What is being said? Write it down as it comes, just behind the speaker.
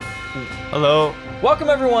Hello. Welcome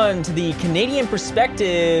everyone to the Canadian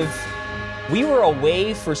Perspective. We were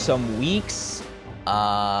away for some weeks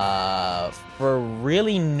for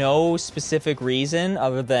really no specific reason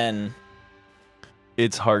other than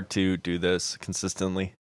It's hard to do this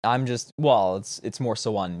consistently. it's more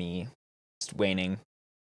so on me. Just waning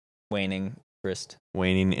interest.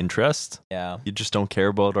 Waning interest? Yeah. You just don't care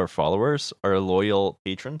about our followers, our loyal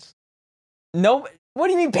patrons? No, what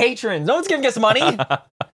do you mean patrons? No one's giving us money.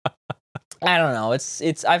 I don't know.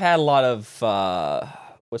 It's I've had a lot of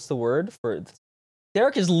what's the word for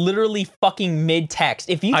Derek is literally fucking mid-text.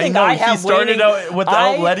 If you think I have he started out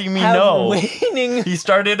without letting me know. He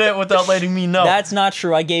started it without letting me know. That's not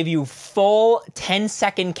true. I gave you full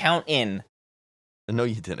 10-second count in. No,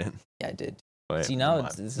 you didn't. Yeah, I did. Wait, See, now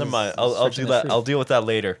never mind. I'll do that. I'll deal with that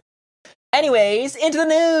later. Anyways, into the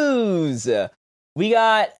news. We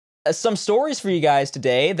got some stories for you guys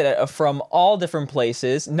today that are from all different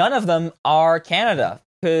places. None of them are Canada,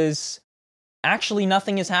 because actually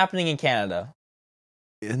nothing is happening in Canada.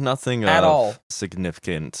 Nothing at all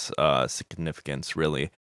significance,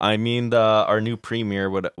 really. I mean, our new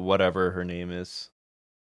premier, whatever her name is.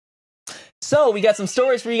 So we got some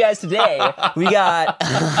stories for you guys today. We got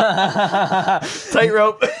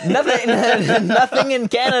tightrope. nothing in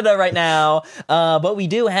Canada right now, but we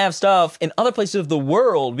do have stuff in other places of the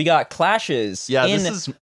world. We got clashes. Yeah, this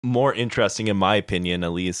is more interesting in my opinion,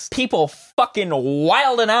 at least. People fucking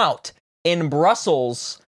wilding out in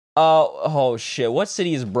Brussels. Oh shit! What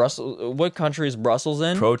city is Brussels? What country is Brussels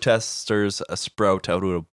in? Protesters sprout out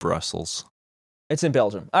of Brussels. It's in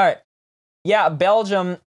Belgium. All right. Yeah,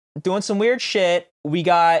 Belgium doing some weird shit. We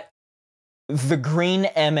got the green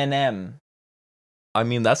M&M. I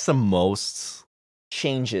mean, that's the most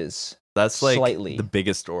changes. That's like slightly. The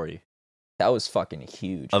biggest story. That was fucking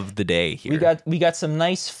huge of the day here. We got some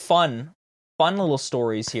nice fun little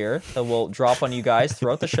stories here that we'll drop on you guys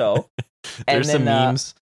throughout the show. There's some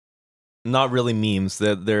memes. Not really memes.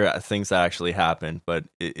 There are things that actually happen, but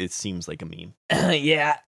it seems like a meme.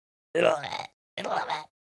 Yeah. And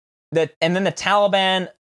then the Taliban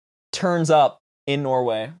turns up in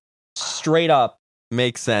Norway. Straight up.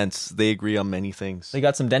 Makes sense. They agree on many things. They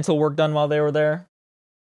got some dental work done while they were there.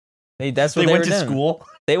 They went to school.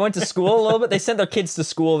 They went to school a little bit. They sent their kids to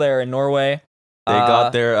school there in Norway. They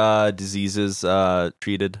got their diseases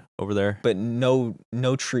treated over there. But no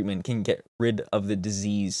treatment can get rid of the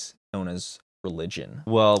disease known as religion.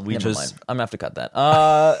 Well, Never mind. I'm gonna have to cut that.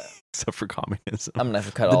 Except for communism. I'm gonna have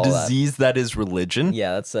to cut all that. The disease that is religion?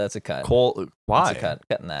 Yeah, that's a cut. Why? That's a cut.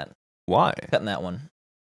 Cutting that. Why? Cutting that one.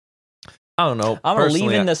 I don't know. I'm gonna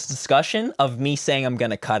leave in this discussion of me saying I'm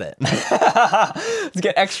gonna cut it. Let's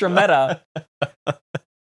get extra meta.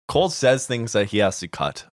 Cole says things that he has to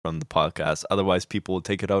cut from the podcast. Otherwise, people will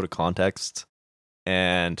take it out of context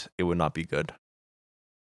and it would not be good.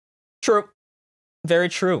 True. Very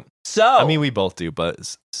true. So, I mean, we both do,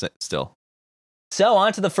 but still. So,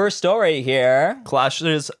 on to the first story here.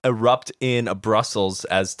 Clashes erupt in Brussels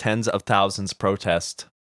as tens of thousands protest.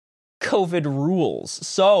 COVID rules.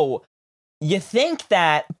 So, you think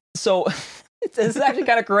that... So, it's actually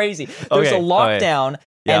kind of crazy. There's a lockdown,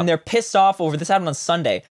 and they're pissed off over... This happened on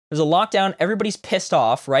Sunday. There's a lockdown. Everybody's pissed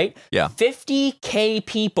off, right? Yeah. 50,000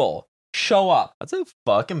 people show up. That's a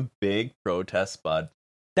fucking big protest, bud.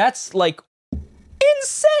 That's like...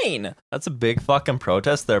 insane. That's a big fucking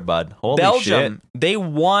protest there, bud. Holy Belgium, shit. They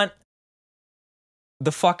want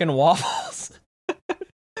the fucking waffles.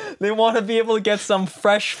 They want to be able to get some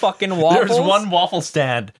fresh fucking waffles. There's one waffle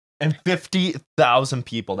stand and 50,000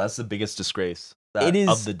 people. That's the biggest disgrace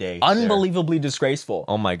of the day. Unbelievably disgraceful.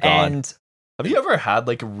 Oh my god. And have you ever had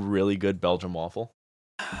like a really good Belgian waffle?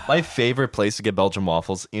 My favorite place to get Belgian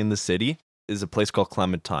waffles in the city is a place called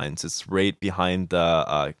Clementine's. It's right behind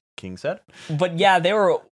the King's Head. But yeah, they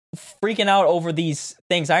were freaking out over these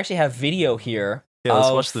things. I actually have video here. Yeah,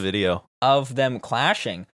 let's watch the video of them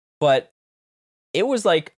clashing. But it was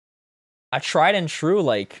like a tried and true,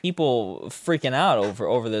 like people freaking out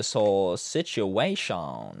over this whole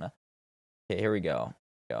situation. Okay, here we go.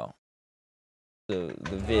 The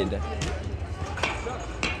vid.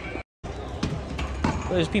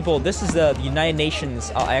 There's people. This is the United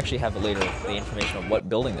Nations. I actually have it later. The information of what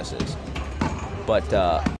building this is.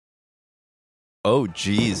 But oh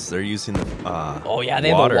geez, they're using the oh yeah,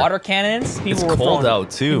 they have water cannons. People were cold out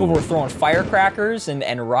too. People were throwing firecrackers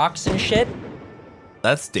and rocks and shit.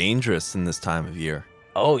 That's dangerous in this time of year.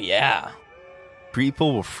 Oh yeah.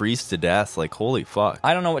 People will freeze to death. Like holy fuck.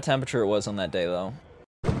 I don't know what temperature it was on that day though.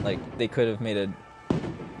 Like they could have made a.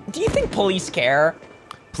 Do you think police care?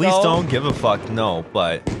 Please don't give a fuck. No,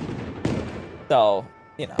 but so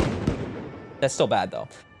you know, that's still bad though.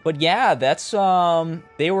 But yeah, that's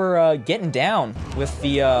they were getting down with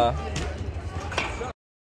the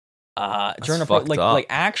during like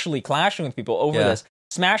actually clashing with people over this,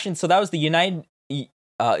 smashing. So that was the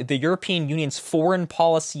European Union's foreign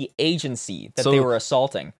policy agency that they were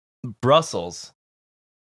assaulting. Brussels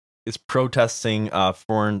is protesting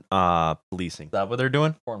foreign policing. Is that what they're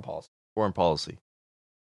doing? Foreign policy. Foreign policy.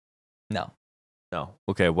 No.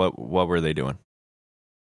 Okay, what were they doing?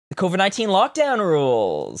 The COVID-19 lockdown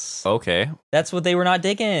rules. Okay. That's what they were not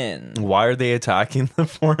digging. Why are they attacking the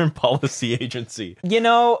foreign policy agency?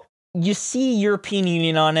 You see European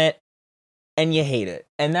Union on it, and you hate it.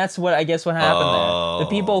 And that's what I guess what happened there. The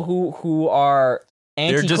people who are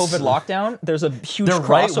anti-COVID lockdown, there's a huge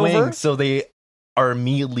crossover. Right-wing, so they are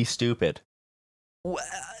immediately stupid.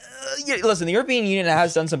 Listen, the European Union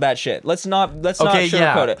has done some bad shit. Let's not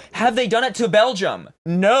sugarcoat it. Have they done it to Belgium?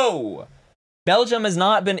 No. Belgium has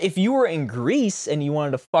not been. If you were in Greece and you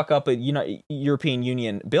wanted to fuck up a European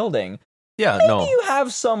Union building, maybe you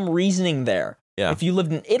have some reasoning there. Yeah. If you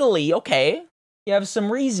lived in Italy, okay, you have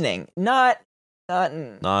some reasoning. Not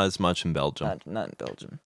as much in Belgium. Not in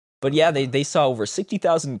Belgium. But yeah, they saw over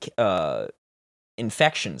 60,000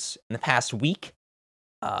 infections in the past week.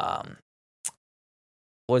 What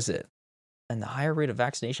was it? And the higher rate of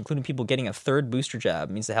vaccination, including people getting a third booster jab,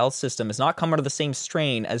 means the health system has not come under the same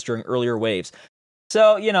strain as during earlier waves.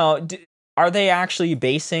 So, are they actually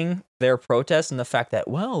basing their protest on the fact that,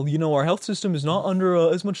 our health system is not under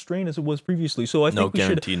as much strain as it was previously, so I think we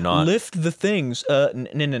should lift the things.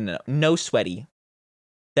 No, sweaty.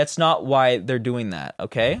 That's not why they're doing that,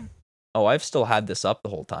 okay? Oh, I've still had this up the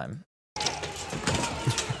whole time.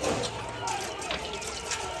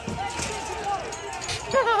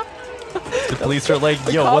 The police are like,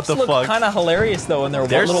 yo, what the fuck? Look kind of hilarious though in their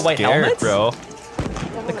little white helmets, bro.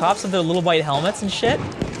 The cops with their little white helmets and shit.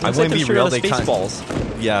 I'm gonna be real. They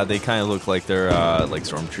Spaceballs. Yeah, they kind of look like they're like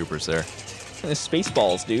stormtroopers there. The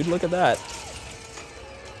Spaceballs, dude. Look at that.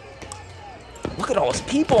 Look at all those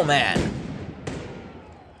people, man.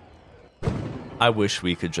 I wish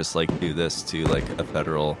we could just like do this to like a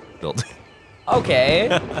federal building. Okay,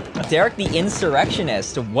 Derek the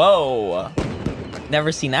insurrectionist. Whoa.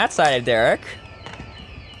 Never seen that side of Derek.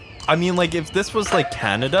 I mean, like, if this was, like,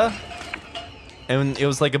 Canada, and it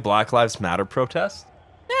was, like, a Black Lives Matter protest,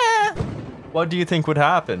 what do you think would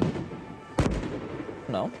happen?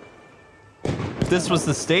 No. If this was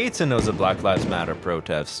the States and it was a Black Lives Matter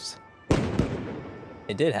protest.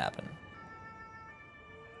 It did happen.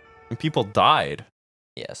 And people died.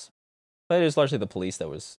 Yes. But it was largely the police that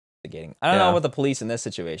was instigating. I don't know about the police in this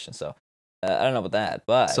situation, so... I don't know about that,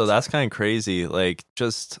 but... So that's kind of crazy. Like,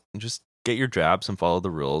 just get your jabs and follow the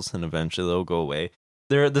rules, and eventually they'll go away.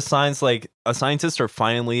 The signs, like, scientists are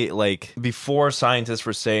finally, like... Before scientists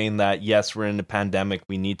were saying that, yes, we're in a pandemic,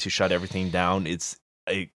 we need to shut everything down, it's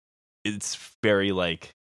very,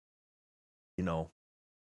 like...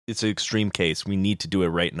 It's an extreme case. We need to do it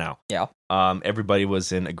right now. Yeah. Everybody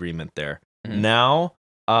was in agreement there. Mm-hmm. Now...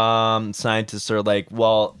 scientists are like,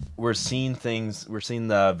 well, we're seeing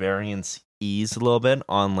the variants ease a little bit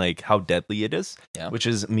on like how deadly it is, which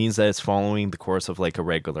means that it's following the course of like a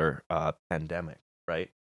regular pandemic, right?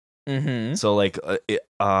 Mm-hmm. So like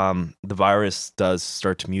the virus does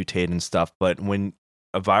start to mutate and stuff, but when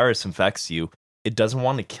a virus infects you, it doesn't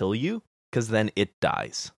want to kill you because then it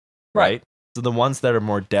dies, right? So the ones that are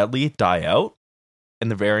more deadly die out, and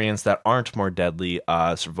the variants that aren't more deadly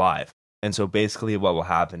survive. And so basically what will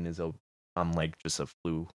happen is it'll like just a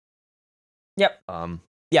flu. Yep.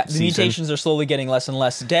 The mutations are slowly getting less and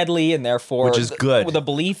less deadly, and therefore, which is good. The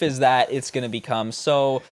belief is that it's going to become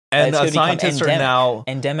so. And scientists are now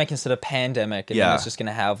endemic instead of pandemic, and then it's just going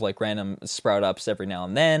to have like random sprout ups every now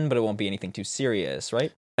and then, but it won't be anything too serious,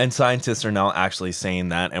 right? And scientists are now actually saying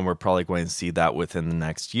that, and we're probably going to see that within the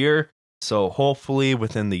next year. So hopefully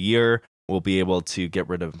within the year, we'll be able to get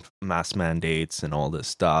rid of mask mandates and all this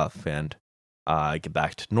stuff and get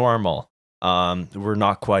back to normal. We're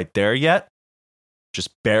not quite there yet. Just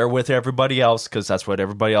bear with everybody else because that's what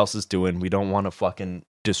everybody else is doing. We don't want to fucking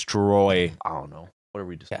destroy, I don't know. What are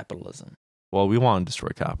we destroying? Capitalism. Well, we want to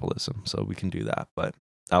destroy capitalism, so we can do that. But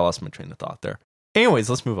I lost my train of thought there. Anyways,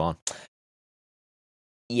 let's move on.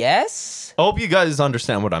 Yes? I hope you guys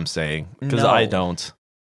understand what I'm saying because I don't.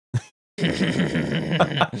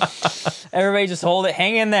 Everybody just hold it.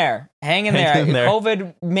 Hang in there.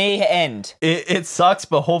 COVID may end. It sucks,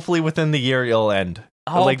 but hopefully within the year it'll end.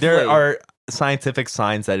 Hopefully. Like there are scientific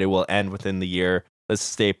signs that it will end within the year. Let's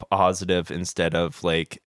stay positive instead of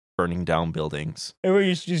like burning down buildings.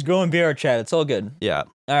 Everybody just go in VR chat. It's all good. Yeah.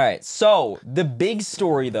 All right. So the big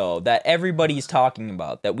story though that everybody's talking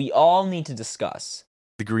about that we all need to discuss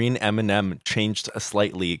the green M&M changed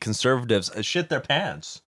slightly. Conservatives shit their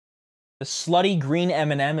pants. The slutty green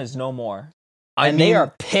M&M is no more. I mean, they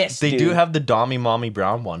are pissed, They dude. do have the Dommy Mommy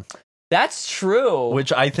Brown one. That's true.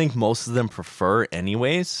 Which I think most of them prefer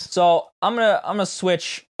anyways. So I'm gonna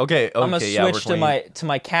switch. Okay, I'm gonna switch to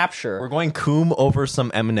my capture. We're going coom over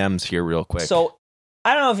some M&Ms here real quick. So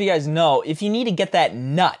I don't know if you guys know, if you need to get that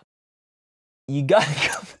nut, you gotta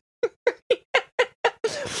go.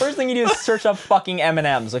 First thing you do is search up fucking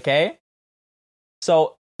M&Ms, okay?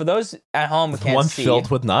 So for those at home who can't one see, filled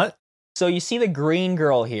with nut? so you see the green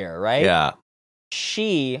girl here, right? Yeah.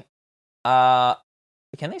 She, can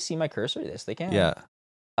they see my cursor? Yes, they can.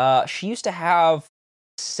 Yeah. She used to have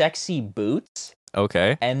sexy boots,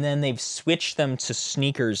 Okay. and then they've switched them to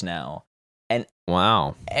sneakers now, and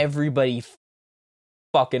Wow. everybody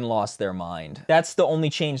fucking lost their mind. That's the only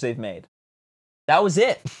change they've made. That was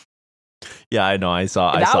it. Yeah, I know. I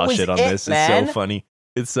saw was shit on it, this. man. It's so funny.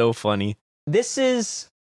 It's so funny. This is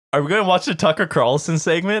Are we gonna watch the Tucker Carlson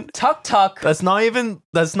segment? Tuck Tuck. That's not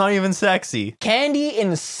even sexy. Candy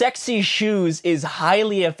in sexy shoes is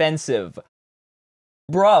highly offensive.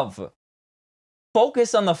 Bruv.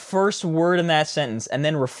 Focus on the first word in that sentence and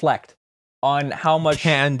then reflect on how much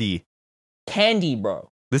Candy. candy, bro.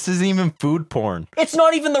 This isn't even food porn. It's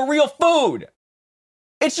not even the real food.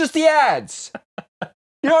 It's just the ads.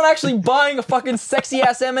 You're not actually buying a fucking sexy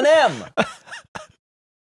ass M&M.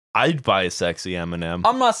 I'd buy a sexy M&M.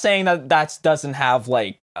 I'm not saying that doesn't have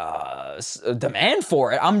like demand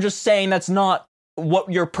for it. I'm just saying that's not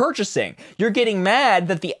what you're purchasing. You're getting mad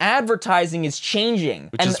that the advertising is changing,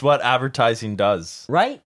 Which is what advertising does.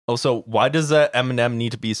 right? Also, why does that M&M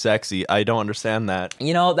need to be sexy? I don't understand that.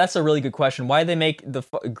 You know, that's a really good question. Why they make the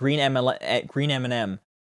green M&M?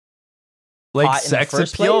 Like Hot in the sex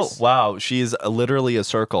first appeal? place? Wow, she is literally a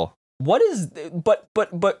circle. What is?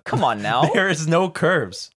 But come on now. There is no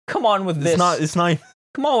curves. Come on with this. It's not.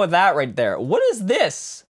 Come on with that right there. What is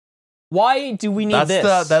this? Why do we need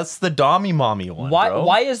this? That's the Dommy Mommy one. Why? Bro.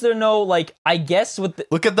 Why is there no like? I guess with the,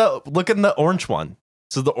 Look at the orange one.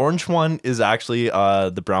 So the orange one is actually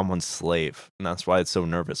the brown one's slave, and that's why it's so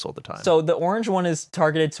nervous all the time. so the orange one is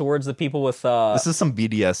targeted towards the people with this is some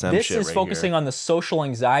BDSM This shit is right focusing here. on the social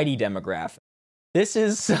anxiety demographic. This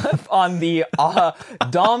is on the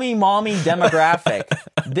Dommy Mommy demographic.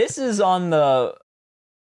 This is on the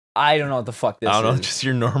I don't know what the fuck this is. I don't know, just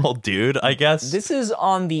your normal dude, I guess. This is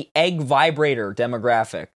on the egg vibrator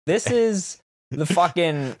demographic. This is the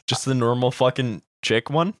fucking Just the normal fucking chick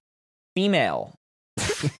one. female.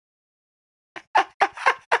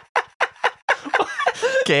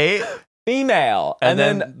 Okay, Female. and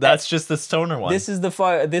then that's just the stoner one. this is the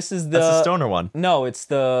that's the stoner one. No, it's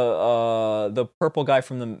the purple guy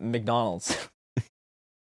from the McDonald's.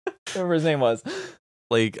 Whatever his name was.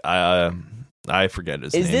 Like I forget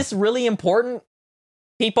his name. Is this really important,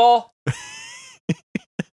 people?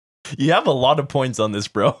 You have a lot of points on this,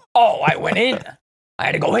 bro. Oh, I went in. I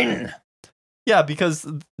had to go in. Yeah, because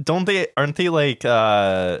don't they have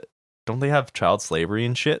child slavery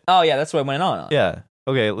and shit? Oh yeah, that's what I went on. Yeah.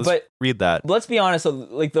 Okay, let's read that. Let's be honest.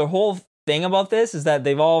 Like the whole thing about this is that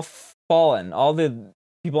they've all fallen. All the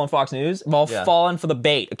people on Fox News have all fallen for the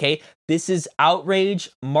bait. Okay, this is outrage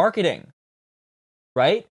marketing,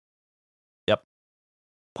 right? Yep.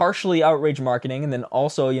 Partially outrage marketing, and then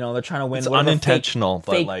also they're trying to win. It's whatever unintentional,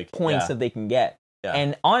 fake but points that they can get. Yeah.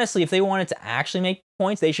 And honestly, if they wanted to actually make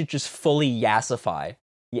points, they should just fully yassify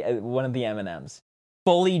one of the M&Ms.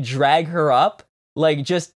 Fully drag her up, like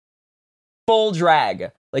just full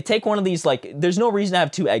drag. Like take one of these. Like there's no reason to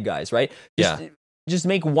have two egg guys, right? Just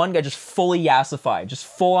make one guy just fully yassify, just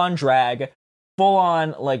full on drag, full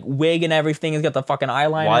on like wig and everything. He's got the fucking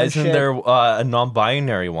eyeliner. Why and isn't shit. there a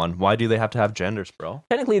non-binary one? Why do they have to have genders, bro?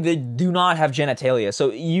 Technically, they do not have genitalia,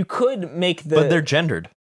 so you could make the. But they're gendered.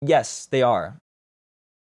 Yes, they are.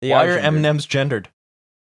 Why are M&Ms gendered?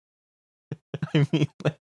 I mean,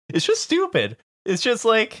 it's just stupid. It's just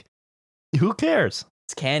like, who cares?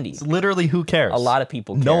 It's candy. It's literally who cares. A lot of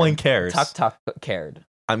people cared. No one cares. Tuck cared.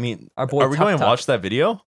 I mean, Our boy are we going to watch that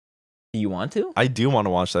video? Do you want to? I do want to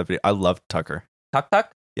watch that video. I love Tucker.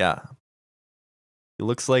 Tuck? Yeah. He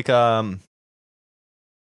looks like one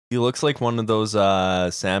of those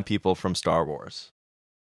sand people from Star Wars.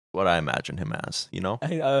 What I imagine him as,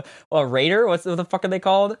 Well, Raider? What the fuck are they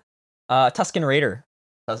called? Tusken Raider.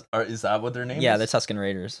 Is that what their name is? Yeah, they're Tusken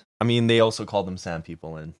Raiders. I mean, they also call them sand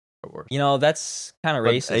people in Star Wars. That's kind of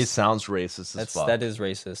racist. It sounds racist as fuck. That is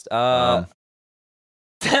racist.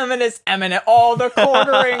 Feminist M&M. Oh, the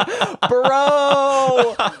quartering.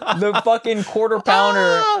 Bro! The fucking quarter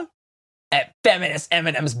pounder at feminist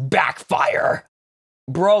M&M's backfire.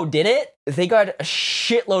 Bro, did it? They got a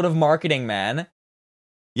shitload of marketing, man.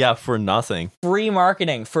 Yeah, for nothing. Free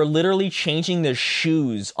marketing for literally changing the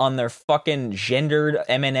shoes on their fucking gendered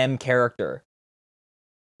M&M character.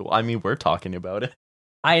 Well, I mean, we're talking about it.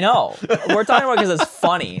 I know. We're talking about it because it's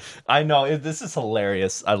funny. I know. This is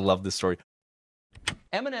hilarious. I love this story.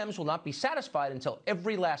 M&M's will not be satisfied until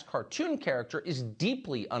every last cartoon character is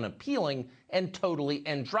deeply unappealing and totally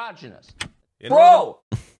androgynous. Bro!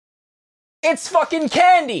 It's fucking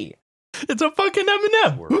candy! It's a fucking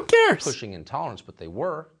M&M. Who cares? Pushing intolerance, but they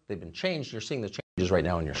were. They've been changed. You're seeing the changes right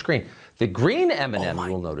now on your screen. The green M&M,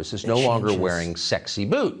 you will notice, is no longer wearing sexy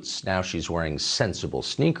boots. Now she's wearing sensible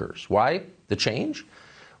sneakers. Why the change?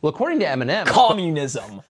 Well, according to M&M...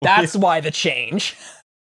 Communism. That's why the change.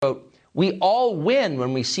 We all win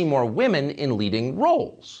when we see more women in leading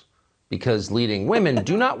roles. Because leading women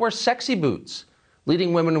do not wear sexy boots.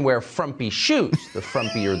 Leading women wear frumpy shoes. The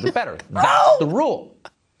frumpier, the better. That's the rule.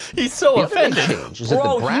 He's so offended. Change is that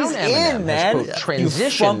the brown M&M has, quote, transitioned you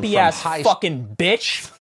frumpy from ass fucking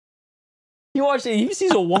bitch. You watch it, he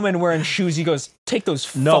sees a woman wearing shoes, he goes, take those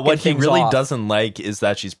fucking things off. No, what he really doesn't like is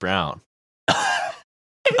that she's brown.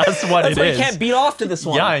 That's what it is. That's why he can't beat off to this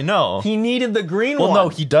one. Yeah, I know. He needed the green one. Well, no,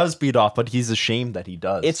 he does beat off, but he's ashamed that he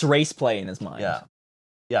does. It's race play in his mind. Yeah.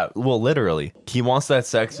 Yeah, well, literally. He wants that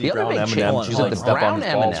sexy brown M&M. She's like, the brown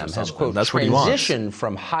M&M has, quote, transitioned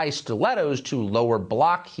from high stilettos to lower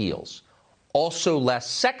block heels. Also less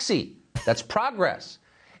sexy. That's progress.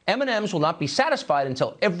 M&M's will not be satisfied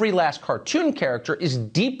until every last cartoon character is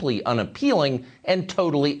deeply unappealing and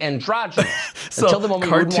totally androgynous. So until the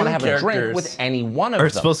moment you wouldn't want to have a drink with any one of them. Are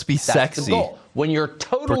supposed to be sexy. That's the goal. When you're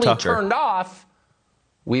totally turned off,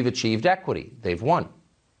 we've achieved equity. They've won.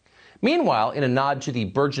 Meanwhile, in a nod to the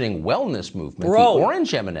burgeoning wellness movement, the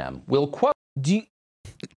orange M&M will quote...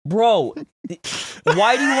 Why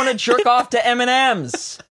do you want to jerk off to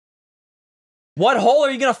M&M's? What hole are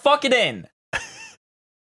you going to fuck it in?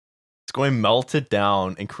 It's going to melt it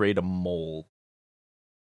down and create a mold.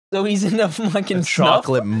 So he's in a fucking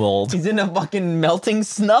chocolate mold. He's in a fucking melting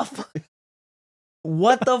snuff?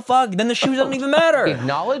 What the fuck? Then the shoes don't even matter.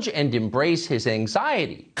 Acknowledge and embrace his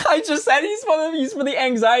anxiety. I just said he's for the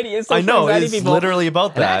anxiety. It's I know, it's people. Literally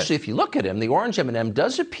about that. And actually, if you look at him, the orange M&M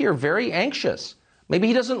does appear very anxious. Maybe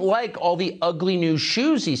he doesn't like all the ugly new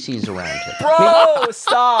shoes he sees around him. Bro,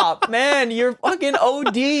 stop. Man, you're fucking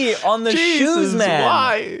OD on the shoes, man.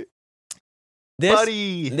 Why?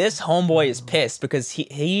 Buddy. This homeboy is pissed because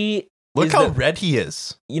he Look how red he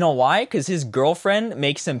is. You know why? Because his girlfriend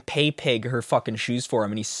makes him pay pig her fucking shoes for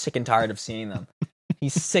him, and he's sick and tired of seeing them.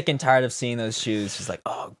 He's sick and tired of seeing those shoes. He's like,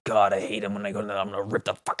 oh God, I hate them when I go to them. I'm going to rip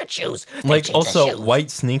the fucking shoes. Like, also,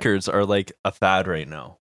 white sneakers are like a fad right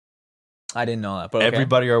now. I didn't know that, but okay.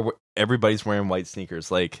 Everybody's wearing white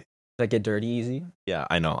sneakers. Like, that get dirty easy? Yeah,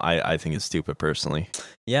 I know. I think it's stupid personally.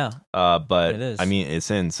 Yeah. But it is. I mean,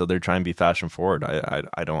 it's in, so they're trying to be fashion forward.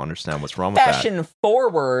 I don't understand what's wrong with that. Fashion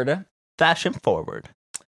forward. Fashion forward.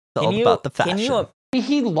 It's all about the fashion.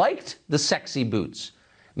 He liked the sexy boots.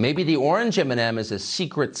 Maybe the orange M&M is a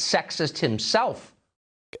secret sexist himself.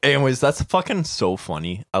 Anyways, that's fucking so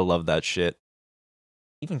funny. I love that shit.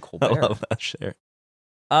 Even Colbert. I love that shit.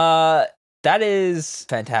 That is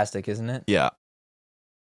fantastic, isn't it? Yeah.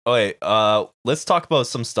 Okay, let's talk about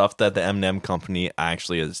some stuff that the M&M company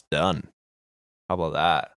actually has done. How about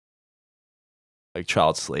that? Like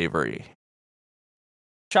child slavery.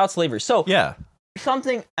 So, yeah.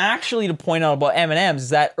 Something actually to point out about M&M's is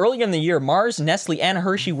that earlier in the year, Mars, Nestle, and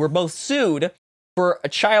Hershey were both sued for a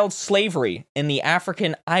child slavery in the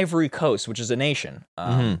African Ivory Coast, which is a nation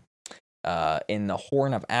in the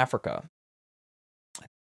Horn of Africa.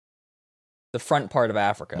 The front part of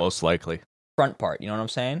Africa. Most likely. Front part, you know what I'm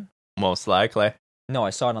saying? Most likely. No, I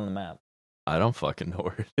saw it on the map. I don't fucking know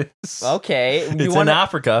where it is. Okay. It's in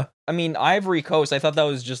Africa. I mean, Ivory Coast, I thought that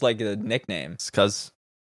was just like a nickname. It's because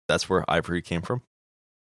that's where ivory came from.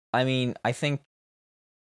 I mean, I think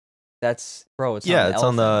that's, bro, it's yeah, not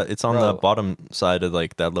an elephant. It's on the bottom side of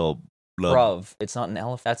like that little Bruv, it's not an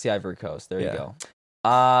elephant. That's the Ivory Coast. There you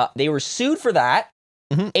go. They were sued for that.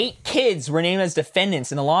 8 kids were named as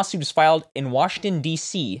defendants, and the lawsuit was filed in Washington,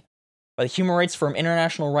 D.C. by the human rights firm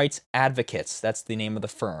International Rights Advocates. That's the name of the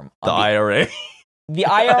firm. The IRA. The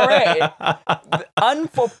IRA.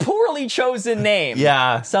 Poorly chosen name.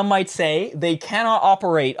 Yeah. Some might say they cannot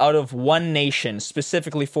operate out of one nation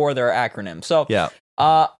specifically for their acronym. So, yeah.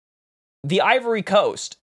 The Ivory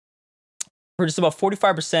Coast produces about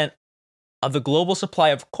 45% of the global supply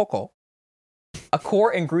of cocoa, a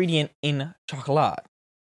core ingredient in chocolate.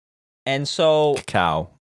 And so, cacao.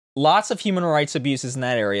 Lots of human rights abuses in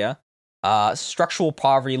that area. Structural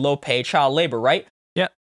poverty, low pay, child labor, right? Yeah.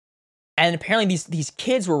 And apparently these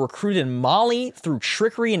kids were recruited in Mali through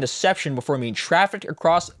trickery and deception before being trafficked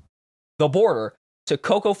across the border to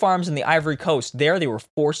cocoa farms in the Ivory Coast. There they were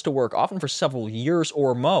forced to work, often for several years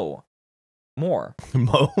or more.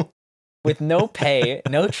 With no pay,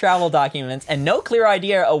 no travel documents, and no clear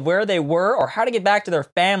idea of where they were or how to get back to their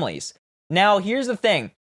families. Now, here's the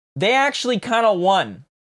thing. They actually kind of won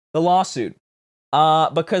the lawsuit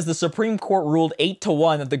because the Supreme Court ruled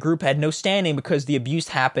 8-1 that the group had no standing because the abuse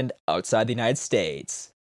happened outside the United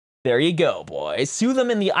States. There you go, boys. Sue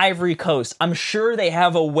them in the Ivory Coast. I'm sure they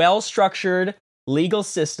have a well-structured legal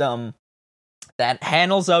system that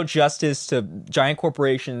handles out justice to giant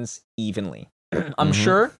corporations evenly. I'm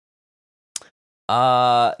sure.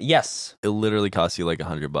 Yes. It literally costs you like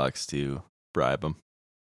 $100 to bribe them.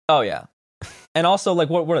 Oh yeah. And also, like,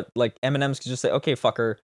 what like M&M'S could just say, okay,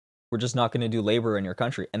 fucker, we're just not going to do labor in your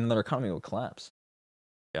country, and then their economy would collapse.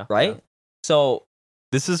 Yeah. Right? Yeah. So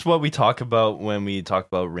this is what we talk about when we talk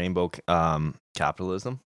about rainbow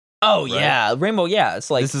capitalism. Oh, right? Yeah. Rainbow, yeah. It's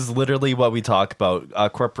like... This is literally what we talk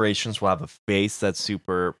about. Corporations will have a face that's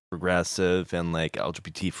super progressive and like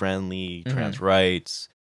LGBT friendly, trans rights,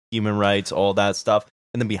 human rights, all that stuff.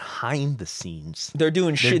 And then behind the scenes, they're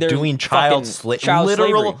doing child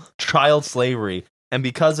slavery. Child slavery. And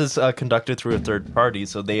because it's conducted through a third party,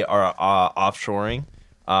 so they are offshoring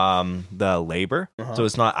the labor. So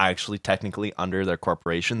it's not actually technically under their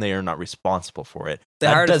corporation. They are not responsible for it. They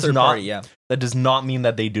hired a third party, yeah. That does not mean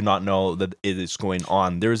that they do not know that it is going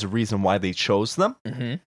on. There is a reason why they chose them,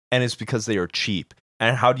 and it's because they are cheap.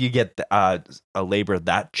 And how do you get a labor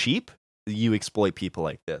that cheap? You exploit people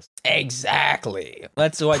like this. Exactly.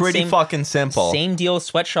 That's what pretty fucking simple. Same deal with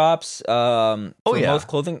sweatshops. Most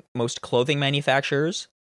clothing manufacturers.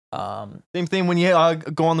 Same thing when you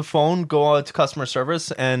go on the phone, go to customer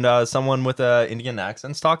service, and someone with an Indian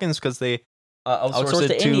accent's talking. It's because they outsource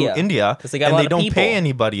it to India, because they don't pay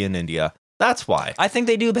anybody in India. That's why. I think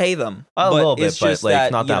they do pay them a little bit, but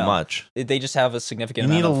like not that much. They just have a significant.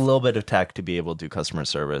 You need a little bit of tech to be able to do customer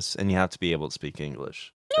service, and you have to be able to speak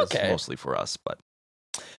English. Okay, mostly for us, but.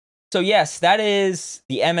 So yes, that is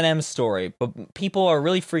the M&M'S story. But people are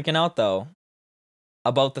really freaking out though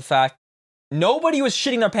about the fact nobody was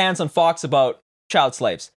shitting their pants on Fox about child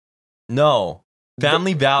slaves. No.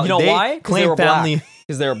 Family value. You know why? Because they were family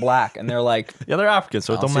because they were black and they're like yeah, they're African,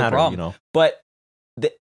 so it don't matter, you know. But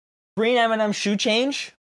the green M&M shoe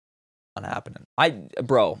change, not happening.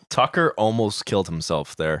 Tucker almost killed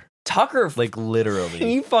himself there. Tucker, like literally,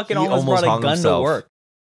 he fucking almost brought a gun to work.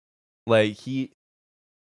 Like he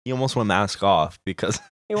almost went mask off because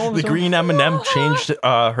the green M&M changed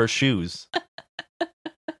her shoes.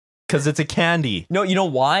 Because it's a candy. No, you know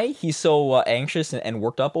why he's so anxious and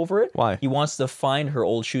worked up over it? Why? He wants to find her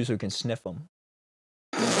old shoes so he can sniff them.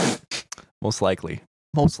 Most likely.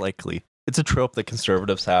 It's a trope that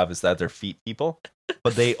conservatives have, is that they're feet people,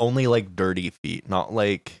 but they only like dirty feet, not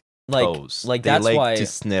like toes. Like they that's like why to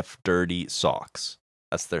sniff dirty socks.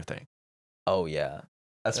 That's their thing. Oh yeah.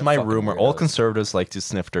 That's my rumor. Weirdos. All conservatives like to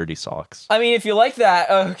sniff dirty socks. I mean, if you like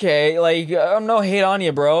that, okay. Like, I'm no hate on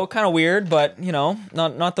you, bro. Kind of weird, but you know,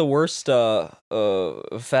 not the worst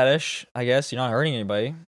fetish. I guess you're not hurting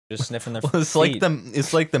anybody. Just sniffing their it's feet.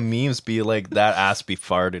 It's like the memes be like that ass be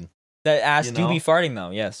farting. That ass do be farting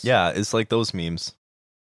though. Yes. Yeah, it's like those memes.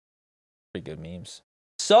 Pretty good memes.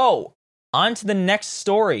 So on to the next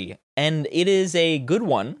story, and it is a good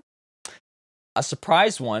one, a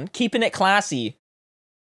surprise one. Keeping it classy.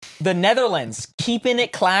 The Netherlands, keeping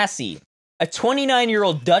it classy. A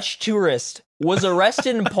 29-year-old Dutch tourist was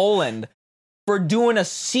arrested in Poland for doing a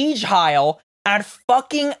siege heil at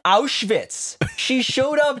fucking Auschwitz. She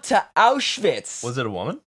showed up to Auschwitz. Was it a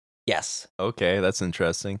woman? Yes. Okay, that's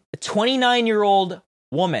interesting. A 29-year-old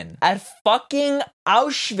woman at fucking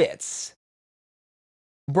Auschwitz.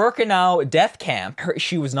 Birkenau death camp.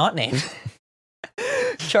 She was not named.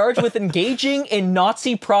 Charged with engaging in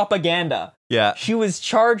Nazi propaganda. Yeah. She was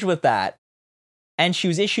charged with that, and she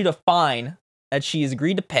was issued a fine that she has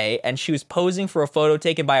agreed to pay, and she was posing for a photo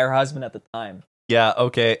taken by her husband at the time. Yeah,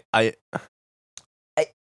 okay. I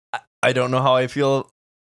don't know how I feel.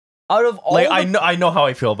 Out of all I know how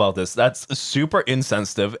I feel about this. That's super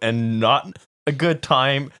insensitive and not a good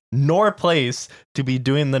time nor place to be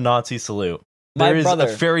doing the Nazi salute. There is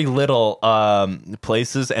very little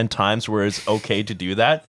places and times where it's okay to do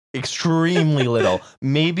that. Extremely little.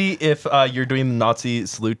 Maybe if you're doing the Nazi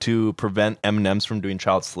salute to prevent M&M'S from doing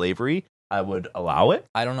child slavery, I would allow it.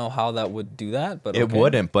 I don't know how that would do that, but it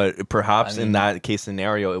wouldn't. But perhaps in that case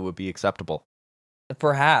scenario, it would be acceptable.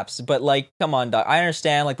 Perhaps, but like, come on, Doc. I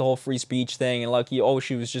understand like the whole free speech thing, and like,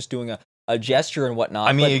 she was just doing a gesture and whatnot.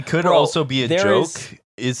 I mean, it could also be a joke.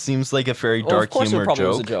 it seems like a very dark humor joke.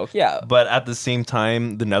 Was a joke. Yeah. But at the same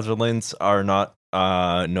time, the Netherlands are not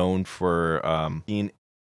known for being.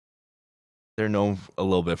 They're known a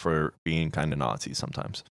little bit for being kind of Nazi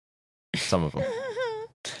sometimes. Some of them.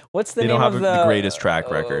 What's the they name don't have of the greatest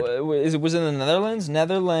track record. Was it in the Netherlands?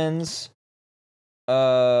 Netherlands.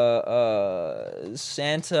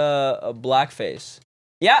 Santa blackface.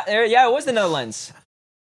 Yeah, it was the Netherlands.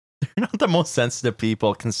 They're not the most sensitive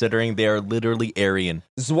people, considering they are literally Aryan.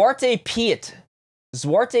 Zwarte Piet.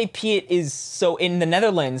 Zwarte Piet is so in the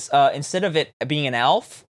Netherlands. Instead of it being an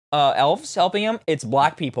elves helping him, it's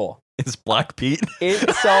black people. It's Black Pete.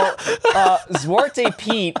 Zwarte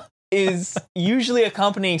Piet is usually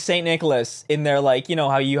accompanying Saint Nicholas in their, like, you know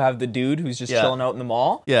how you have the dude who's just chilling out in the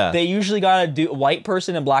mall. Yeah, they usually got a white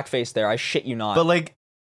person in blackface there. I shit you not. But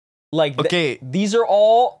like okay, these are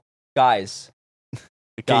all guys. Okay,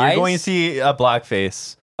 guys? You're going to see a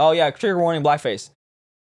blackface. Oh yeah, trigger warning, blackface.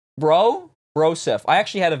 Brosif. I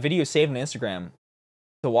actually had a video saved on Instagram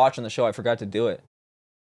to watch on the show. I forgot to do it.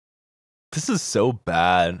 This is so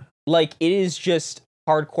bad. Like, it is just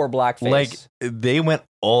hardcore blackface. Like, they went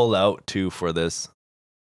all out too for this.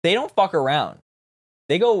 They don't fuck around.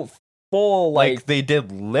 They go full, like they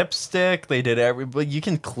did lipstick. They did everybody. You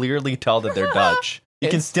can clearly tell that they're Dutch. You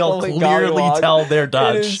can still clearly tell they're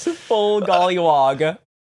Dutch. It is full gollywog.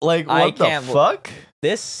 Like, what the fuck?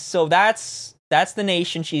 That's the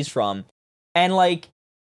nation she's from. And, like,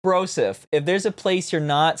 Brosif, if there's a place you're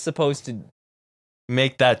not supposed to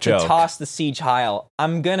make that joke, toss the siege heil,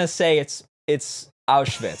 I'm gonna say it's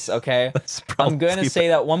Auschwitz, okay? I'm gonna say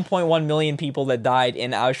that 1.1 million people that died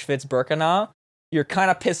in Auschwitz-Birkenau, you're kind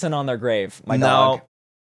of pissing on their grave, my dog.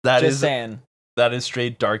 Saying. That is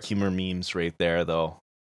straight dark humor memes right there, though.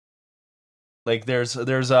 Like, this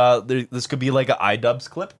could be like an iDubbbz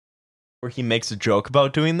clip where he makes a joke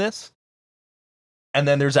about doing this, and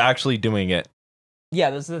then there's actually doing it. Yeah,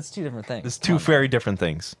 that's two different things. There's two very different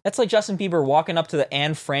things. That's like Justin Bieber walking up to the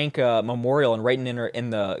Anne Frank memorial and writing in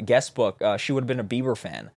the guest book, she would have been a Bieber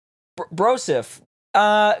fan. Brosif,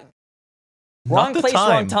 wrong place,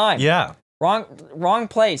 wrong time. Yeah. Wrong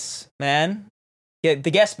place, man. Yeah,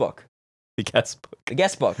 the guest book. The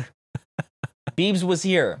guest book. Biebs was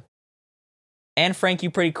here. Anne Frank, you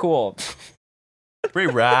pretty cool.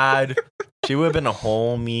 Pretty rad. She would have been a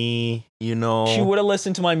homie, you know. She would have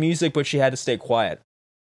listened to my music, but she had to stay quiet.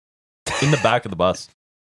 In the back of the bus.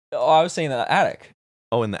 Oh, I was saying the attic.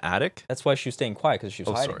 Oh, in the attic? That's why she was staying quiet, because she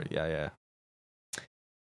was hiding. Oh, sorry.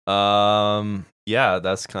 Yeah. Yeah,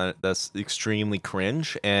 that's extremely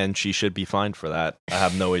cringe, and she should be fined for that. I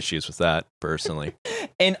have no issues with that, personally.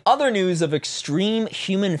 In other news of extreme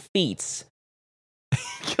human feats.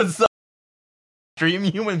 Extreme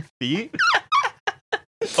human feet?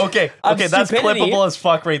 Okay, that's clippable as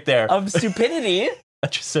fuck right there. Of stupidity. I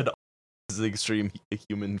just said this is extreme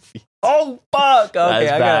human feet. Oh fuck! Okay,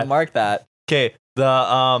 I gotta mark that. Okay,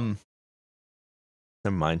 never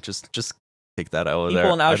mind. Just take that out of there.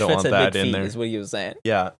 People in Auschwitz had big feet, is what he was saying.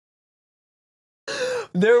 Yeah.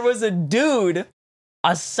 There was a dude,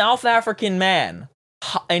 a South African man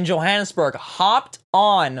in Johannesburg, hopped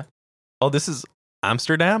on. Oh, this is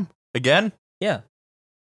Amsterdam again? Yeah.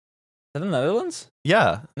 Is that the Netherlands?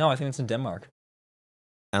 Yeah. No, I think it's in Denmark.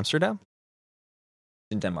 Amsterdam?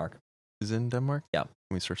 In Denmark. Is it in Denmark? Yeah. Can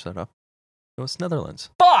we search that up? No, it's Netherlands.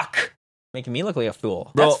 Fuck! Making me look like a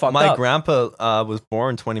fool. Bro, that's fucked my up. grandpa was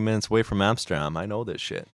born 20 minutes away from Amsterdam. I know this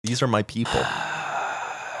shit. These are my people.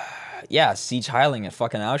 Yeah, siege heiling at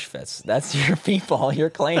fucking Auschwitz. That's your people you're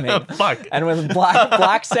claiming. Fuck. And with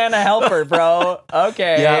black Santa helper, bro.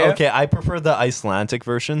 Okay. Yeah, okay. I prefer the Icelandic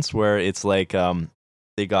versions where it's like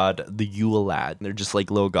they got the Yule lad. They're just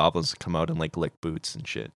like little goblins that come out and like lick boots and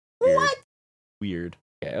shit. Weird.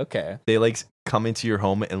 Okay. They like come into your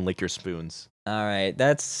home and lick your spoons. All right.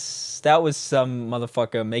 That was some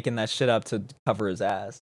motherfucker making that shit up to cover his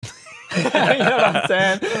ass. You know what I'm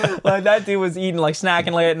saying? Like, that dude was eating, like,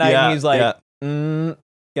 snacking late at night, and he was like,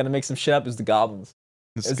 gotta make some shit up. It was the goblins.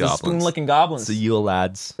 It was the spoon-licking goblins. It's the Yule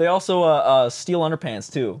lads. They also steal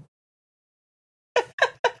underpants, too.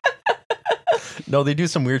 No, they do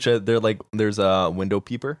some weird shit. They're like, there's a window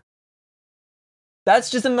peeper. That's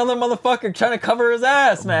just another motherfucker trying to cover his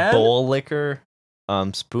ass, man. Bowl licker,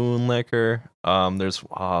 spoon licker. There's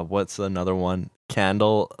what's another one?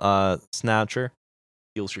 Candle snatcher.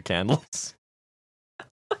 Steals your candles.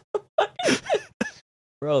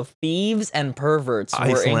 Bro, thieves and perverts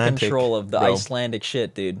were in control of the Icelandic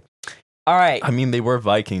shit, dude. All right. I mean, they were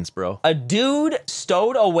Vikings, bro. A dude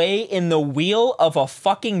stowed away in the wheel of a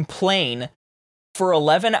fucking plane for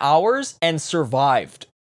 11 hours and survived.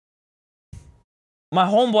 my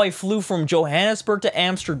homeboy flew from Johannesburg to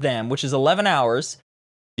Amsterdam, which is 11 hours.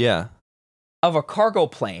 Yeah. Of a cargo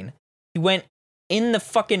plane. He went in the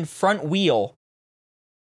fucking front wheel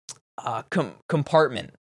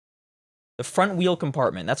compartment. The front wheel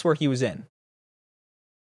compartment. That's where he was in.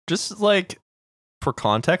 Just like for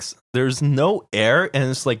context, there's no air and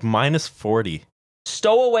it's like minus 40.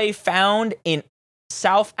 Stowaway found in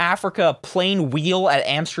South Africa plane wheel at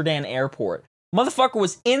Amsterdam airport. Motherfucker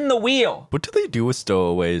was in the wheel. What do they do with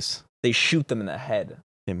stowaways? They shoot them in the head.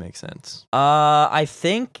 It makes sense. I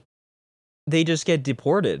think they just get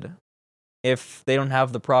deported if they don't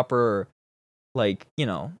have the proper, like, you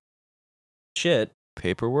know, shit.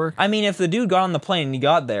 Paperwork? I mean, if the dude got on the plane and he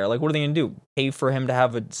got there, like, what are they gonna do? Pay for him to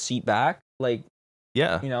have a seat back? Like,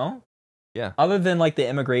 yeah. You know? Yeah. Other than, like, the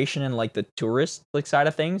immigration and, like, the tourist, like, side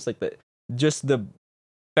of things, like, the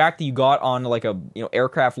fact that you got on, like, a, you know,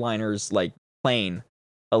 aircraft liner's, like, plane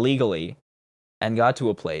illegally and got to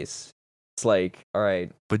a place, it's like, all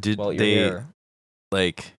right, but did well, you're they, here.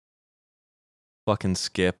 like, fucking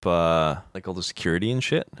skip, like, all the security and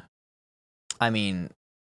shit? I mean,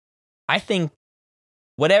 I think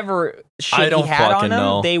whatever shit I don't he had on fucking him,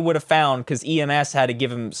 know. they would have found, because EMS had to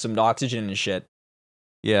give him some oxygen and shit.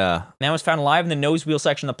 Yeah. Man was found alive in the nose wheel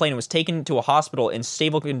section of the plane and was taken to a hospital in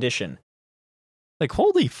stable condition. Like,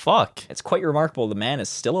 holy fuck. It's quite remarkable the man is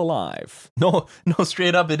still alive. No,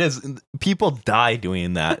 straight up, it is. People die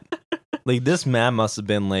doing that. Like, this man must have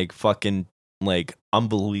been, like, fucking, like,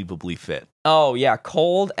 unbelievably fit. Oh, yeah,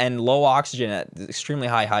 cold and low oxygen at extremely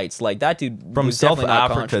high heights. Like, that dude From was South definitely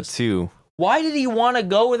not Africa, conscious. too. Why did he want to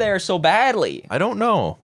go there so badly? I don't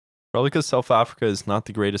know. Probably because South Africa is not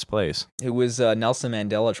the greatest place. It was Nelson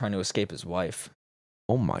Mandela trying to escape his wife.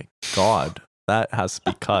 Oh my god. That has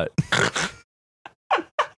to be cut.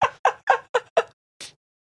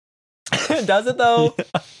 Does it, though?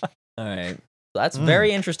 Yeah. All right. That's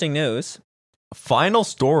very interesting news. Final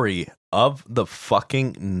story of the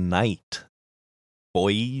fucking night,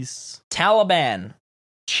 boys. Taliban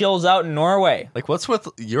chills out in Norway. Like, what's with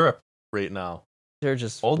Europe right now? They're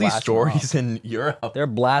just all these stories off. in Europe. They're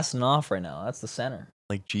blasting off right now. That's the center.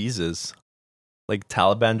 Like, Jesus. Like,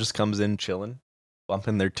 Taliban just comes in chilling,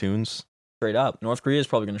 bumping their tunes. Straight up. North Korea is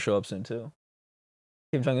probably going to show up soon, too.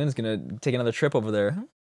 Kim Jong-un's going to take another trip over there.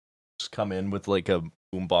 Just come in with, like, a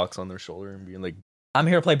boombox on their shoulder and being like, I'm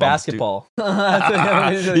here to play basketball.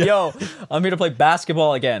 Yo, I'm here to play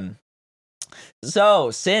basketball again. So,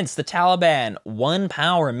 since the Taliban won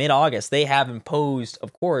power in mid-August, they have imposed,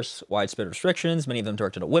 of course, widespread restrictions, many of them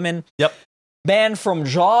directed at women. Yep. Banned from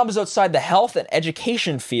jobs outside the health and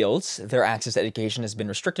education fields. Their access to education has been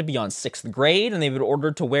restricted beyond 6th grade, and they've been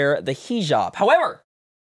ordered to wear the hijab. However,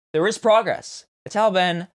 there is progress. The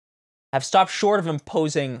Taliban have stopped short of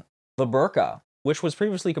imposing the burqa, which was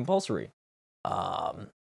previously compulsory.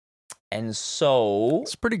 And so...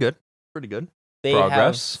 It's pretty good. Pretty good. They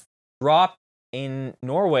progress. Have dropped in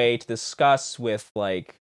Norway to discuss with,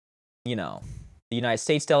 like, you know, the United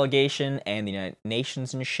States delegation and the United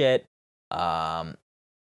Nations and shit, to,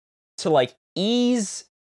 like, ease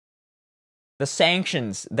the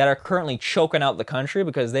sanctions that are currently choking out the country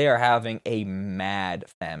because they are having a mad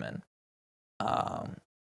famine.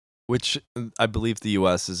 Which I believe the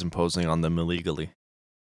U.S. is imposing on them illegally.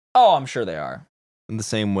 Oh, I'm sure they are. In the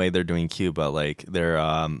same way they're doing Cuba, like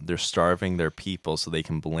they're starving their people so they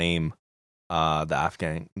can blame the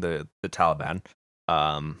Taliban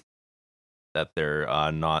that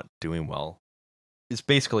they're not doing well. It's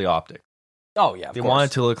basically optics. Oh yeah, they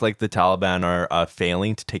want it to look like the Taliban are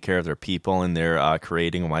failing to take care of their people and they're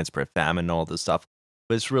creating a widespread famine and all this stuff.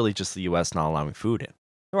 But it's really just the U.S. not allowing food in.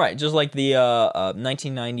 Right, just like the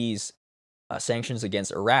 1990s sanctions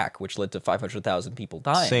against Iraq, which led to 500,000 people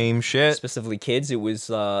dying. Same shit. Specifically kids. It was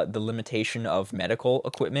the limitation of medical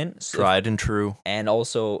equipment. Tried and true. And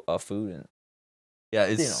also food. And, yeah,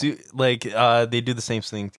 it's like they do the same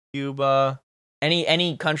thing to Cuba.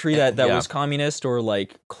 Any country that was communist or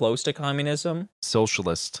like close to communism.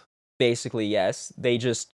 Socialist. Basically, yes. They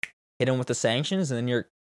just hit them with the sanctions and then your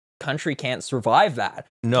country can't survive that.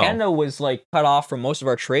 No. Canada was like cut off from most of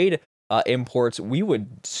our trade imports. We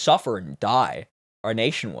would suffer and die. Our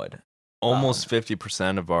nation would. Almost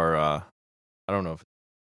 50% of our, I don't know,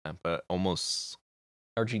 but almost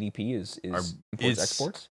our GDP is imports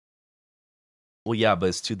exports. Well, yeah, but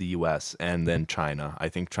it's to the U.S. and then China. I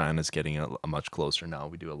think China's getting a much closer now.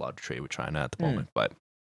 We do a lot of trade with China at the moment, but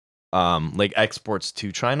like exports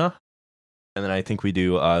to China, and then I think we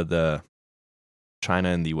do the China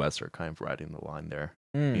and the U.S. are kind of riding the line there,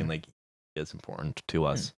 being like it's important to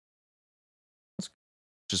us.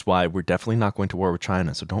 which is why we're definitely not going to war with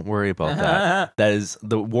China. So don't worry about that. That is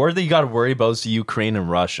the war that you got to worry about is Ukraine and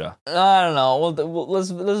Russia. I don't know. Well, let's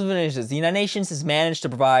finish this. The United Nations has managed to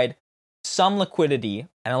provide some liquidity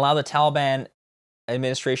and allow the Taliban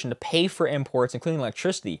administration to pay for imports, including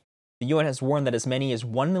electricity. The UN has warned that as many as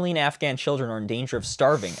 1 million Afghan children are in danger of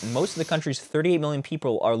starving, and most of the country's 38 million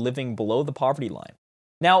people are living below the poverty line.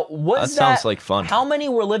 Now, that sounds like fun. How many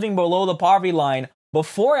were living below the poverty line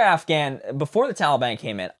before the Taliban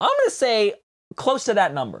came in? I'm going to say close to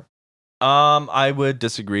that number. I would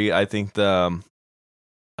disagree. I think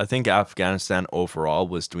Afghanistan overall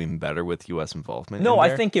was doing better with U.S. involvement. No,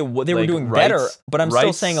 I think they were doing better, but I'm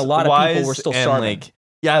still saying a lot of people were still starving.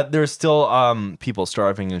 Yeah, there's still people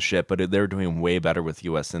starving and shit, but they're doing way better with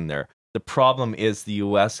U.S. in there. The problem is the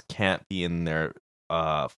U.S. can't be in there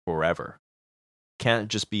forever. Can't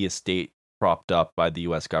just be a state propped up by the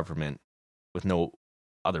U.S. government with no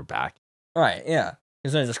other back. Right, yeah.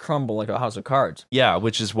 It's going to just crumble like a house of cards. Yeah,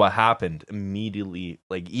 which is what happened immediately.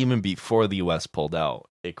 Like, even before the U.S. pulled out,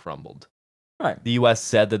 it crumbled. Right. The U.S.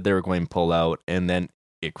 said that they were going to pull out, and then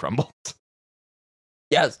it crumbled.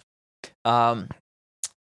 Yes. So,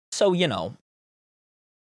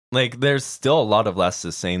 like, there's still a lot of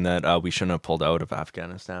leftists saying that we shouldn't have pulled out of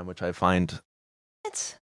Afghanistan, which I find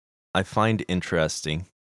interesting.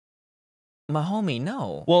 My homie,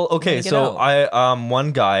 no. Well, okay, so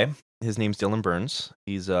one guy, his name's Dylan Burns.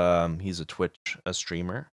 He's a Twitch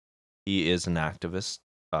streamer. He is an activist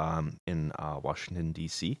in Washington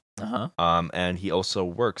D.C. And he also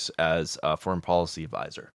works as a foreign policy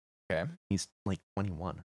advisor. Okay, he's like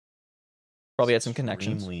 21. Probably had some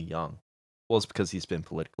connections. Extremely young. Well, it's because he's been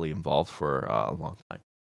politically involved for a long time.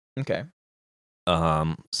 Okay.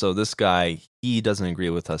 So this guy, he doesn't agree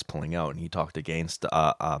with us pulling out, and he talked against.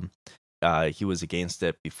 He was against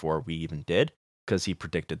it before we even did, because he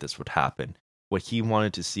predicted this would happen. What he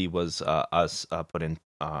wanted to see was us put in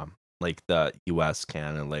like the U.S.,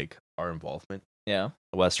 Canada, like our involvement,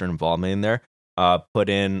 Western involvement in there. Put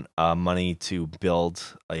in money to build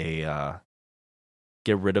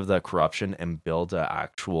get rid of the corruption and build an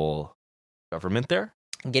actual government there.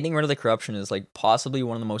 Getting rid of the corruption is like possibly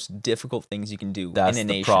one of the most difficult things you can do in a nation.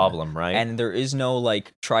 That's the problem, right? And there is no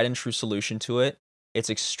like tried and true solution to it. It's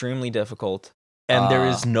extremely difficult. And there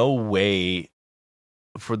is no way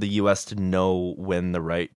for the U.S. to know when the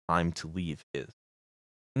right time to leave is.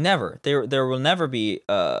 Never. There will never be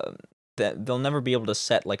that they'll never be able to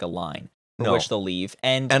set like a line for which they'll leave.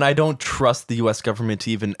 And I don't trust the U.S. government to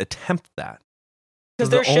even attempt that. Because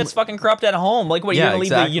their shit's fucking corrupt at home. Like, what, you're going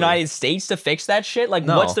to leave the United States to fix that shit? Like,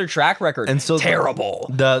 what's their track record? And so terrible.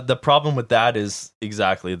 The problem with that is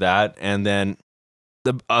exactly that. And then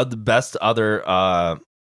the best other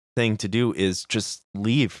thing to do is just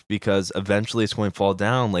leave, because eventually it's going to fall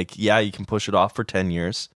down. Like, yeah, you can push it off for 10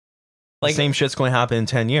 years. Like, the same shit's going to happen in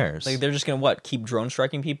 10 years. Like, they're just going to, keep drone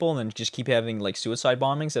striking people and then just keep having, like, suicide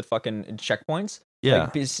bombings at fucking checkpoints? Yeah.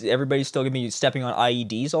 Like, everybody's still going to be stepping on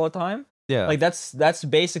IEDs all the time? Yeah, like that's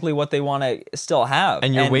basically what they want to still have,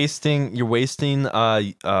 and you're wasting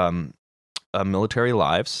military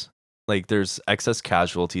lives. Like, there's excess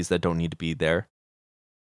casualties that don't need to be there,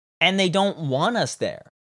 and they don't want us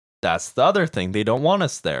there. That's the other thing; they don't want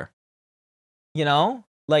us there.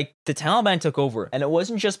 Like the Taliban took over, and it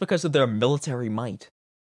wasn't just because of their military might,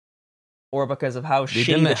 or because of how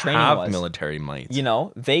shitty the training was. They didn't have military might.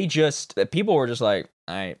 They just people were just like,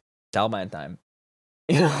 all right, Taliban time.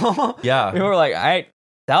 Yeah. People were like, all right,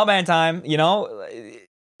 Taliban time.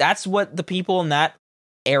 That's what the people in that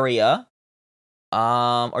area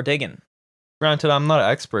are digging. Granted, I'm not an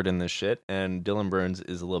expert in this shit, and Dylan Burns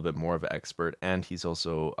is a little bit more of an expert, and he's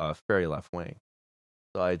also very left wing.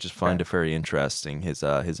 So I just find it very interesting, his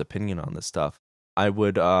opinion on this stuff. I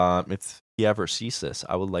would, if he ever sees this,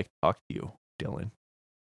 I would like to talk to you, Dylan,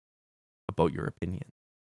 about your opinion.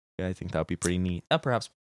 Yeah, I think that would be pretty neat. Perhaps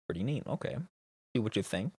pretty neat. Okay. See what you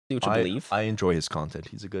think. See what you believe. I enjoy his content.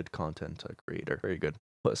 He's a good content creator. Very good.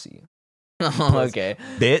 Pussy. Okay.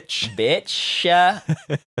 Bitch.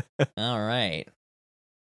 All right.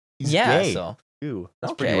 He's gay. So. Ew,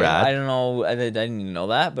 that's pretty rad. I don't know. I didn't even know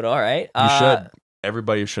that, but all right. You should.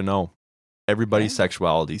 Everybody should know. Everybody's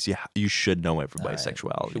sexualities. You should know everybody's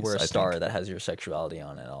sexualities. You should wear a star that has your sexuality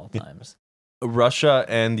on it at all times. Russia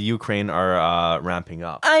and the Ukraine are ramping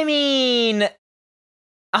up. I mean,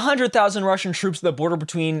 100,000 Russian troops at the border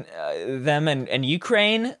between them and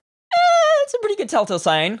Ukraine. It's a pretty good telltale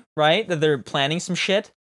sign, right? That they're planning some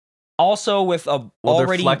shit. Also, with a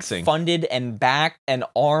already funded and backed and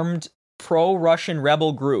armed pro-Russian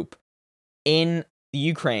rebel group in the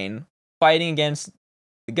Ukraine fighting against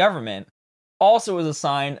the government, also is a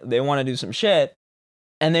sign they want to do some shit.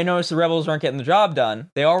 and they noticed the rebels weren't getting the job done.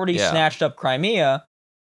 They already snatched up Crimea,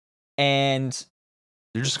 and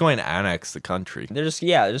they're just going to annex the country. They're just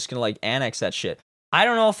gonna like annex that shit. I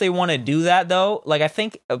don't know if they want to do that though. Like I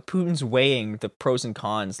think Putin's weighing the pros and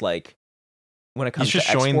cons. Like when it comes to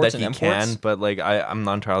exports and imports. He's just showing that he can, but like I'm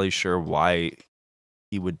not entirely sure why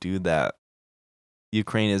he would do that.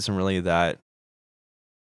 Ukraine isn't really that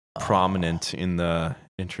prominent in the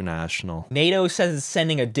international. NATO says it's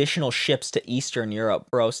sending additional ships to Eastern Europe.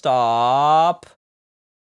 Bro, stop.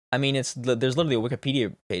 I mean, there's literally a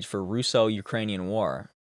Wikipedia page for Russo-Ukrainian war.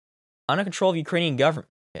 Under control of Ukrainian government.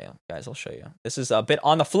 Okay, guys, I'll show you. This is a bit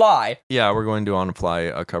on the fly. Yeah, we're going to on the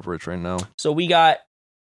fly coverage right now. So we got,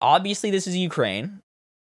 obviously this is Ukraine.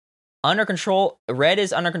 Under control, Red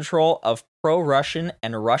is under control of pro-Russian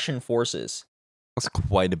and Russian forces. That's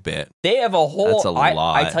quite a bit. They have a whole... That's a lot.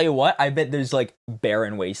 I tell you what, I bet there's like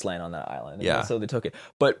barren wasteland on that island. Yeah. So they took it.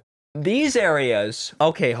 But these areas...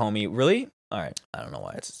 Okay, homie, really? All right. I don't know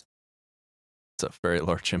why it's a very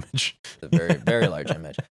large image. It's a very, very large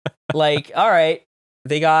image. Like, all right,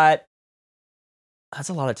 they got... That's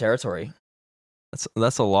a lot of territory.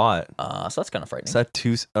 That's a lot. So that's kind of frightening. Is that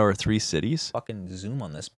 2 or 3 cities? Fucking zoom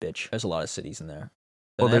on this bitch. There's a lot of cities in there.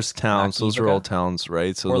 Well, there's towns. Those are all towns,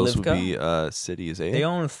 right? So those would be cities, eh? They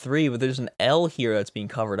own 3, but there's an L here that's being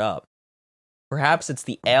covered up. Perhaps it's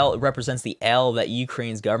the L. It represents the L that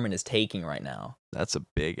Ukraine's government is taking right now. That's a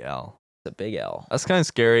big L. It's a big L. That's kind of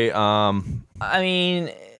scary. I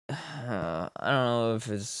mean, I don't know if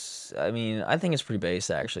it's. I mean, I think it's pretty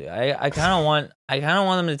base actually. I kind of want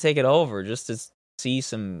them to take it over just to see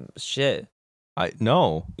some shit.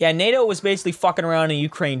 No. Yeah, NATO was basically fucking around in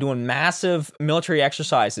Ukraine doing massive military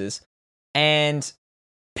exercises and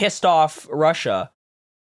pissed off Russia.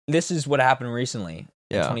 This is what happened recently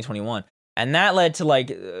in 2021. And that led to like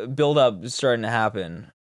buildup starting to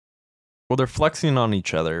happen. Well, they're flexing on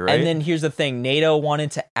each other, right? And then here's the thing. NATO wanted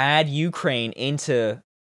to add Ukraine into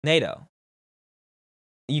NATO.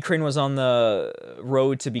 Ukraine was on the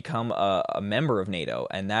road to become a member of NATO.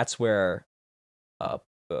 And that's where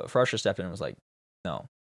Russia stepped in and was like, no,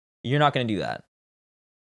 you're not going to do that.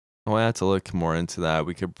 Oh, I have to look more into that.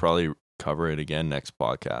 We could probably cover it again next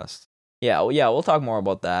podcast. Yeah, we'll talk more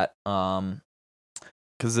about that.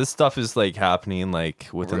 Because this stuff is like happening like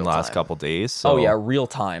within the last couple days. So real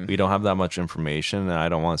time. We don't have that much information, and I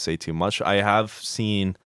don't want to say too much. I have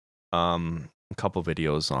seen a couple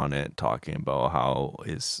videos on it talking about how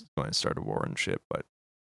it's going to start a war and shit, but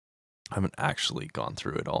I haven't actually gone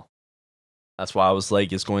through it all. That's why I was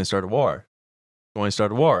like, it's going to start a war. Going to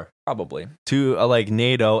start a war. Probably. To like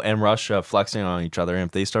NATO and Russia flexing on each other. And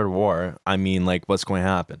if they start a war, I mean, like, what's going to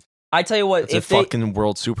happen? I tell you what, it's a fucking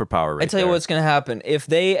world superpower right I tell you what's going to happen. If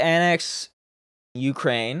they annex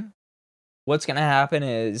Ukraine, what's going to happen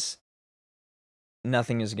is we're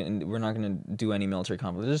not going to do any military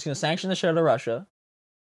conflict. They're just going to sanction the shit out of Russia.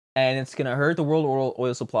 And it's going to hurt the world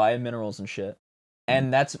oil supply and minerals and shit.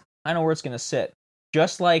 And I know where it's going to sit.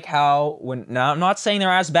 Just like how now I'm not saying they're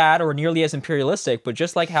as bad or nearly as imperialistic, but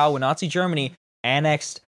just like how when Nazi Germany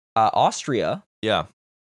annexed Austria,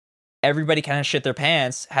 everybody kind of shit their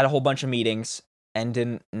pants, had a whole bunch of meetings, and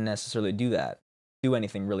didn't necessarily do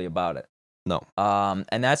anything really about it. No.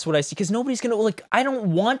 And that's what I see, because nobody's gonna I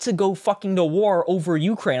don't want to go fucking to war over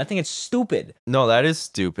Ukraine. I think it's stupid. No, that is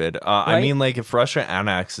stupid. Right? I mean, like if Russia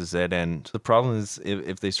annexes it, and the problem is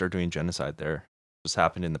if they start doing genocide there, it's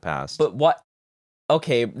happened in the past. But what?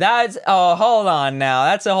 Okay, hold on now.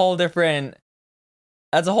 That's a whole different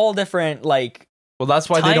like. Well, that's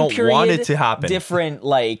why they don't want it to happen. Different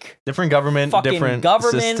government,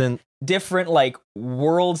 different like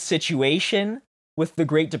world situation with the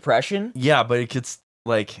Great Depression. Yeah, but it gets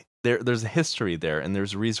like there's a history there, and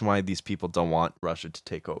there's a reason why these people don't want Russia to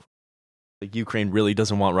take over. Like Ukraine really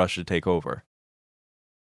doesn't want Russia to take over.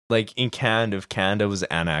 Like in Canada, if Canada was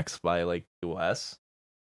annexed by like the US.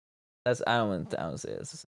 I don't say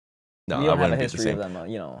this. No, we don't have a history of them,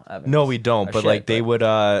 No, we don't. But like they would,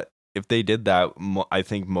 if they did that, I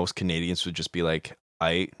think most Canadians would just be like,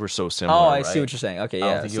 we're so similar. Oh, I see what you're saying. Okay, yeah.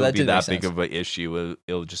 I don't think it would be that big of an issue.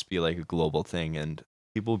 It'll just be like a global thing, and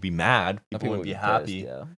people would be mad. People would be happy. Pissed,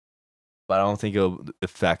 yeah. But I don't think it'll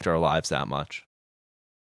affect our lives that much.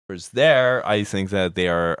 Whereas there, I think that they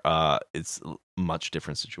are. It's a much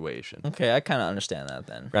different situation. Okay, I kind of understand that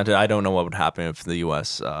then. Granted, I don't know what would happen if the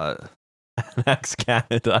U.S. Annexed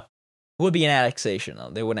Canada. It would be an annexation, though.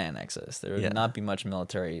 They wouldn't annex us. There would not be much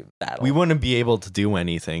military battle. We wouldn't be able to do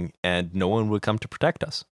anything, and no one would come to protect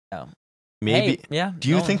us. Yeah. Maybe. Hey, yeah. Do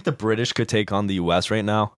you think the British could take on the U.S. right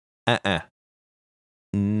now?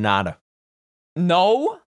 Nada.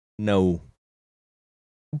 No? No.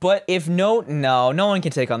 But if no one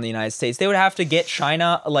can take on the United States. They would have to get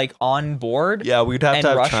China like on board. Yeah, we'd have to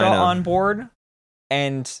have Russia China on board,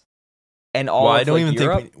 and all. Well, of, I don't even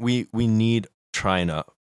Europe. think we need China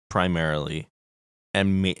primarily,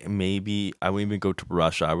 and maybe I wouldn't even go to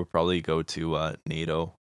Russia. I would probably go to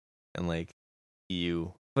NATO and like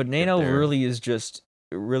EU. But NATO really is just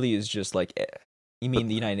like, you mean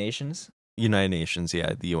the United Nations? United Nations,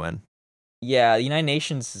 yeah, the UN. Yeah, the United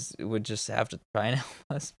Nations would just have to try and help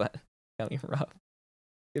us, but it's gonna be rough.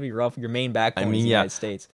 It's gonna be rough. Your main backbone is the United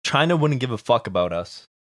States. China wouldn't give a fuck about us.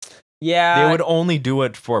 Yeah. They would only do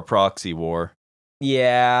it for a proxy war.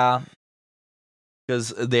 Yeah. Because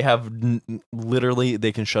they have literally,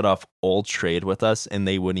 they can shut off all trade with us and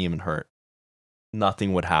they wouldn't even hurt.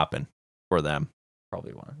 Nothing would happen for them.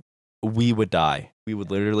 Probably won't. We would die. We would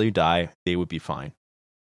literally die. They would be fine.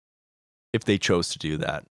 If they chose to do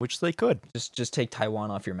that, which they could. Just take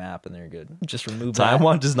Taiwan off your map and they're good. Just remove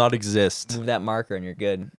Taiwan does not exist. Move that marker and you're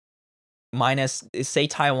good. Say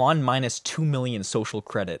Taiwan minus 2 million social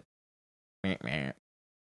credit.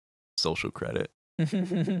 Social credit.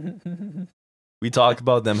 We talk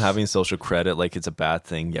about them having social credit like it's a bad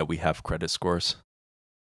thing, yet we have credit scores.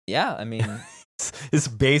 Yeah, I mean... It's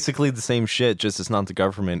basically the same shit, just it's not the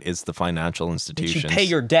government, it's the financial institutions. You pay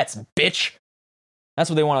your debts, bitch! That's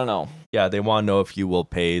what they want to know. Yeah, they want to know if you will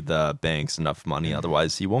pay the banks enough money.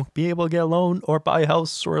 Otherwise, you won't be able to get a loan or buy a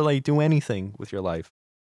house or like do anything with your life.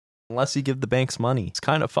 Unless you give the banks money. It's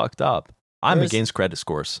kind of fucked up. I'm against credit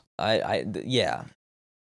scores. Yeah.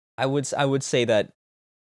 I would say that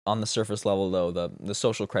on the surface level, though, the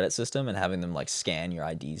social credit system and having them like scan your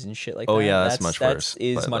IDs and shit like that. Oh yeah, that's much worse.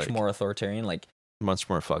 Is much more authoritarian. Like much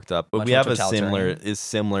more fucked up. But we have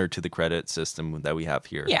similar to the credit system that we have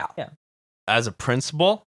here. Yeah. As a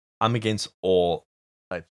principle, I'm against all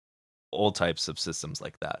types of systems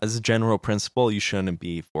like that. As a general principle, you shouldn't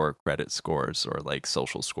be for credit scores or like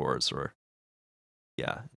social scores or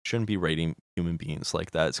shouldn't be rating human beings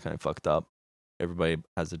like that. It's kind of fucked up. Everybody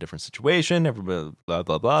has a different situation. Everybody blah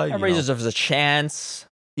blah blah. Everybody deserves a chance.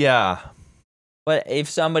 Yeah. But if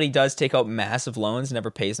somebody does take out massive loans and never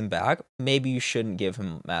pays them back, maybe you shouldn't give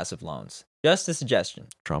him massive loans. Just a suggestion.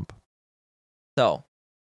 Trump. So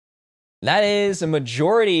that is a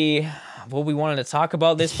majority of what we wanted to talk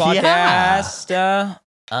about this podcast. Yeah.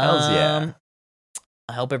 Hells yeah.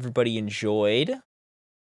 I hope everybody enjoyed.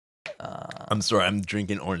 I'm sorry, I'm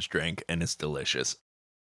drinking orange drink and it's delicious.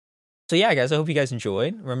 So yeah, guys, I hope you guys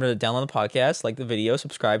enjoyed. Remember to download the podcast, like the video,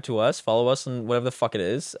 subscribe to us, follow us on whatever the fuck it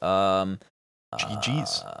is.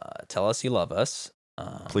 GG's. Tell us you love us.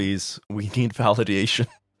 Please, we need validation.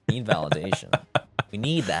 We need We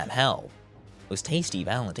need that help. Those tasty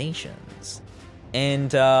validations.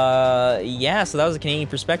 And so that was a Canadian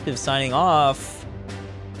Perspective signing off.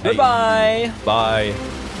 Goodbye. Bye.